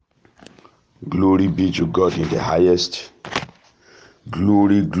Glory be to God in the highest.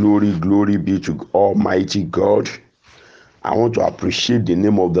 Glory, glory, glory be to Almighty God. I want to appreciate the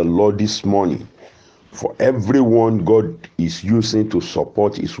name of the Lord this morning for everyone God is using to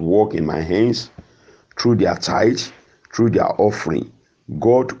support his work in my hands through their tithe, through their offering.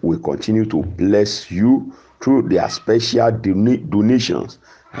 God will continue to bless you through their special donations.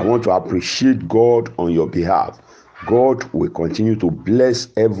 I want to appreciate God on your behalf. God will continue to bless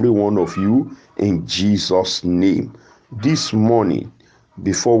every one of you in Jesus' name. This morning,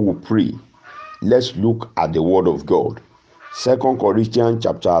 before we pray, let's look at the word of God. 2 Corinthians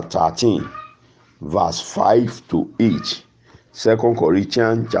chapter 13, verse 5 to 8. 2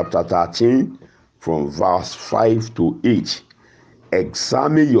 Corinthians chapter 13, from verse 5 to 8.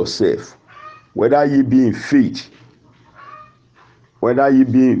 Examine yourself, whether ye be in faith,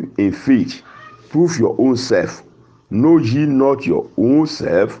 prove your own self. Know ye not your own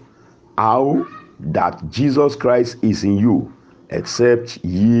self, how that Jesus Christ is in you, except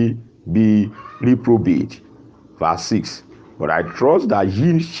ye be reprobate. Verse 6. But I trust that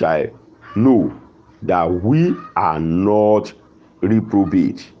ye shall know that we are not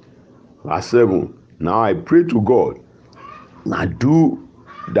reprobate. Verse 7. Now I pray to God,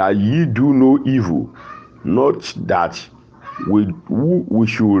 that ye do no evil, not that we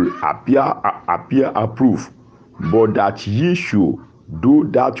should appear approved, but that ye should do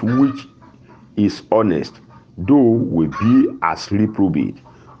that which is honest, though we be as reprobate.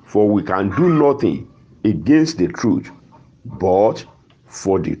 For we can do nothing against the truth, but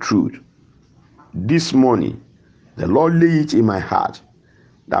for the truth. This morning, the Lord lay it in my heart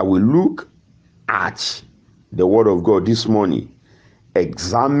that we look at the word of God this morning.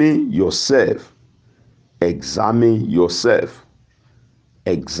 Examine yourself. Examine yourself.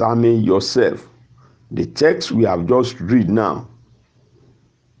 Examine yourself. The text we have just read now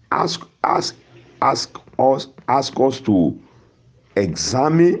ask us to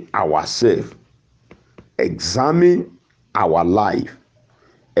examine ourselves, examine our life,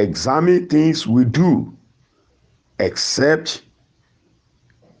 examine things we do, except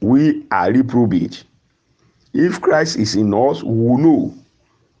we are reprobate. If Christ is in us, we will know.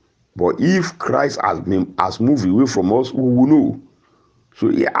 But if Christ has moved away from us, we will know. So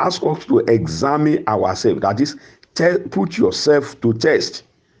he asks us to examine ourselves. That is, put yourself to test.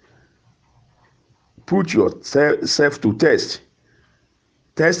 Put yourself to test.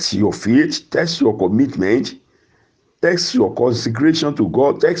 Test your faith, test your commitment, test your consecration to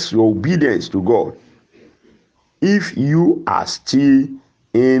God, test your obedience to God. If you are still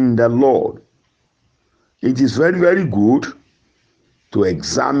in the Lord, it is very, very good to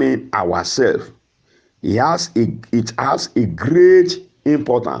examine ourselves. It has a great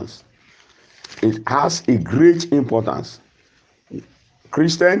importance. It has a great importance.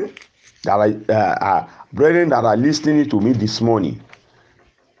 Christian, brethren that are listening to me this morning,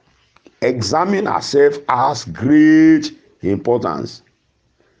 examine ourselves has great importance.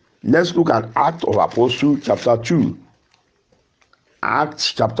 Let's look at Acts of Apostles chapter 2.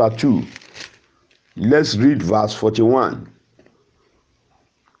 Acts chapter 2. Let's read verse 41.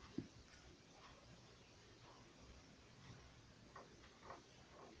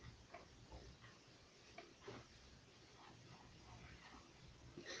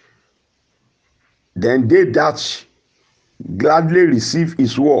 Then they that gladly received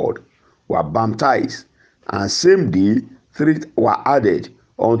his word were baptized, and same day were added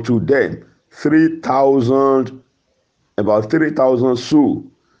unto them 3,000, about 3,000 souls.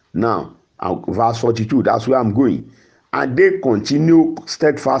 Now, verse 42, that's where I'm going. And they continue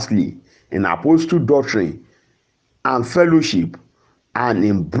steadfastly in apostle doctrine and fellowship, and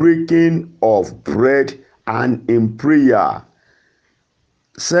in breaking of bread, and in prayer.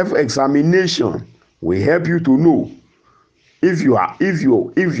 Self-examination will help you to know if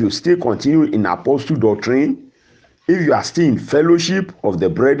you still continue in apostle doctrine, if you are still in fellowship of the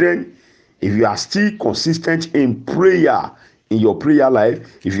brethren, if you are still consistent in prayer, in your prayer life,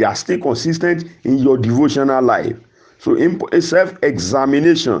 if you are still consistent in your devotional life. So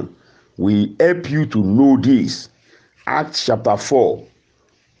self-examination will help you to know this. Acts chapter 4.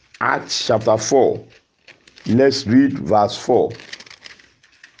 Acts chapter 4. Let's read verse 4.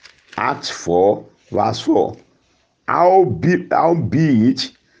 Acts 4, verse 4.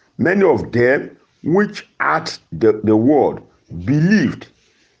 Howbeit many of them which had the word believed,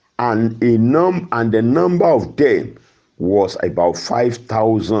 and the number of them was about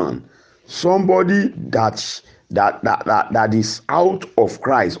 5,000. Somebody that is out of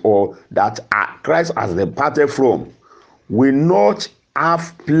Christ, or that Christ has departed from, will not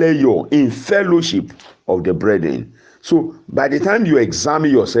have pleasure in fellowship of the brethren. So by the time you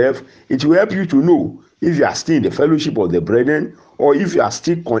examine yourself, it will help you to know if you are still in the fellowship of the brethren, or if you are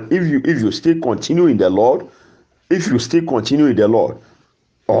still if you still continue in the Lord, if you still continue in the Lord,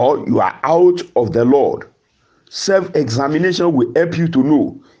 or you are out of the Lord. Self-examination will help you to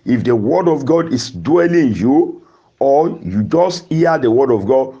know if the word of God is dwelling in you, or you just hear the word of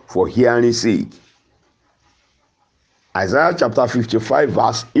God for hearing sake. Isaiah chapter 55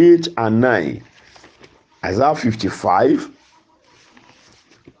 verse 8 and 9. Isaiah 55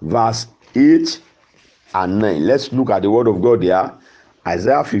 verse 8 and 9. Let's look at the word of God there.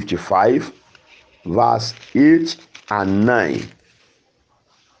 Isaiah 55 verse 8 and 9.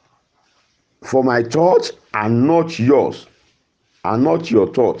 For my thoughts are not yours, are not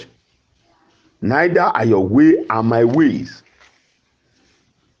your thoughts, neither are your way and my ways,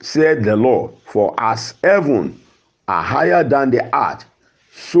 said the Lord. For as heaven are higher than the earth,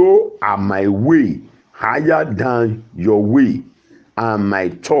 so are my way higher than your way, and my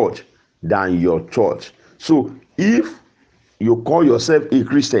thought than your thought. So if you call yourself a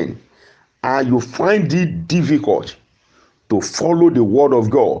Christian and you find it difficult to follow the word of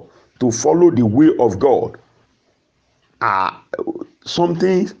God, to follow the way of God,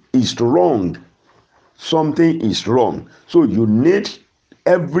 something is wrong. Something is wrong. So you need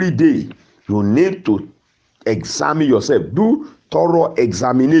every day, you need to examine yourself. Do thorough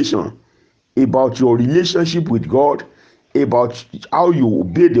examination about your relationship with God, about how you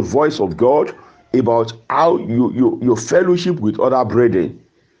obey the voice of God, about how you fellowship with other brethren.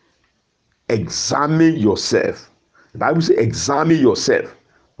 Examine yourself. The Bible says examine yourself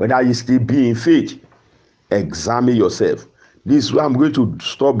whether you still be in faith. Examine yourself. This is where I'm going to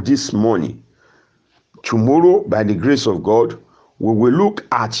stop this morning. Tomorrow, by the grace of God, we will look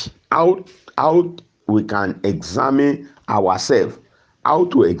at how we can examine ourselves. How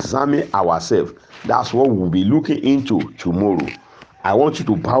to examine ourselves. That's what we'll be looking into tomorrow. I want you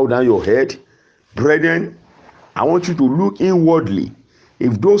to bow down your head. Brethren, I want you to look inwardly.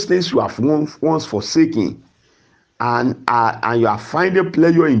 If those things you have once forsaken, and you are finding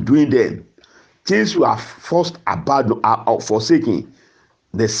pleasure in doing them, things you have first abandoned, forsaken,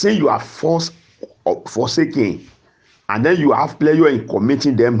 the sin you have first forsaken, and then you have pleasure in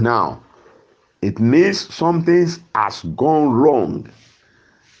committing them now, it means something has gone wrong.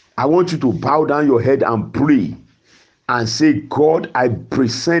 I want you to bow down your head and pray and say, God, I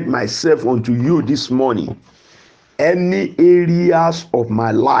present myself unto you this morning. Any areas of my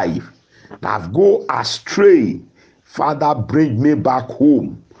life that have gone astray, Father, bring me back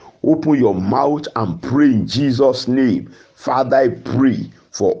home. Open your mouth and pray in Jesus' name. Father, I pray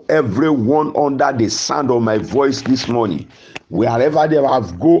for everyone under the sound of my voice this morning. Wherever they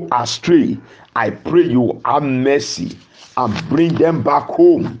have gone astray, I pray you have mercy and bring them back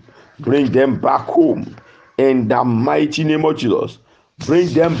home. Bring them back home. In the mighty name of Jesus. Bring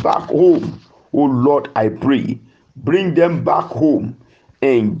them back home. Oh Lord, I pray. Bring them back home.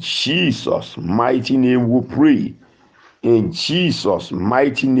 In Jesus' mighty name we pray. In Jesus'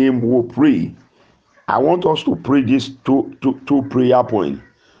 mighty name we pray. I want us to pray this two prayer points.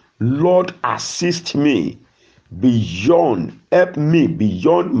 Lord, assist me beyond, help me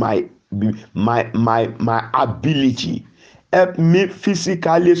beyond my ability. Help me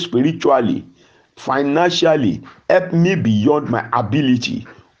physically, spiritually, financially. Help me beyond my ability.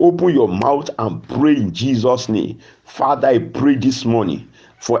 Open your mouth and pray in Jesus' name. Father, I pray this morning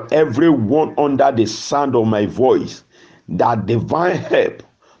for everyone under the sound of my voice, that divine help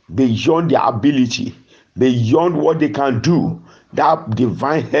beyond their ability, beyond what they can do, that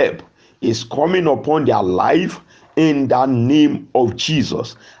divine help is coming upon their life in the name of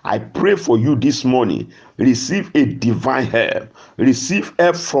Jesus. I pray for you this morning. Receive a divine help. Receive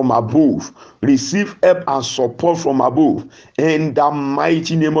help from above. Receive help and support from above in the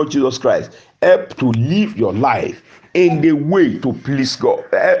mighty name of Jesus Christ. Help to live your life in the way to please God.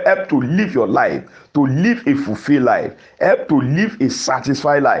 Help to live your life, to live a fulfilled life. Help to live a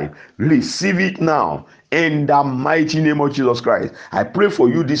satisfied life. Receive it now in the mighty name of Jesus Christ. I pray for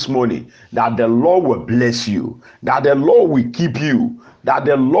you this morning that the Lord will bless you, that the Lord will keep you, that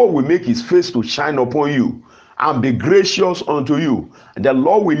the Lord will make his face to shine upon you and be gracious unto you. The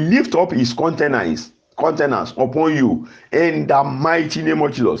Lord will lift up his countenance upon you in the mighty name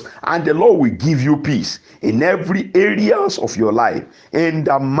of Jesus, and the Lord will give you peace in every areas of your life in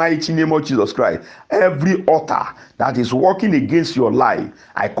the mighty name of Jesus Christ. Every altar that is working against your life,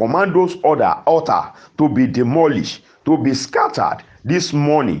 I command those altar to be demolished, to be scattered this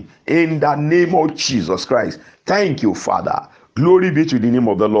morning in the name of Jesus Christ. Thank you, Father. Glory be to the name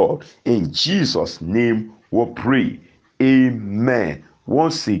of the Lord. In Jesus' name we pray. Amen.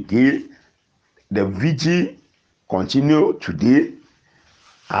 Once again, the vigil continue today.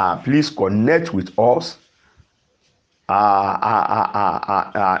 Please connect with us in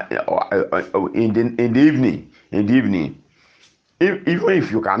the evening. Even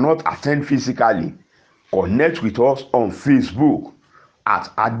if you cannot attend physically, connect with us on Facebook at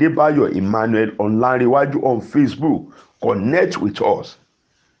Adebayo Emmanuel Olanrewaju on Facebook. Connect with us.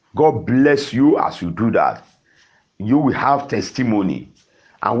 God bless you as you do that. You will have testimony,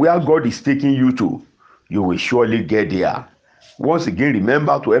 and where God is taking you to, you will surely get there. Once again,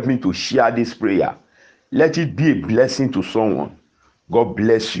 remember to help me to share this prayer. Let it be a blessing to someone. God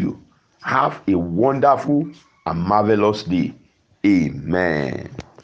bless you. Have a wonderful and marvelous day. Amen.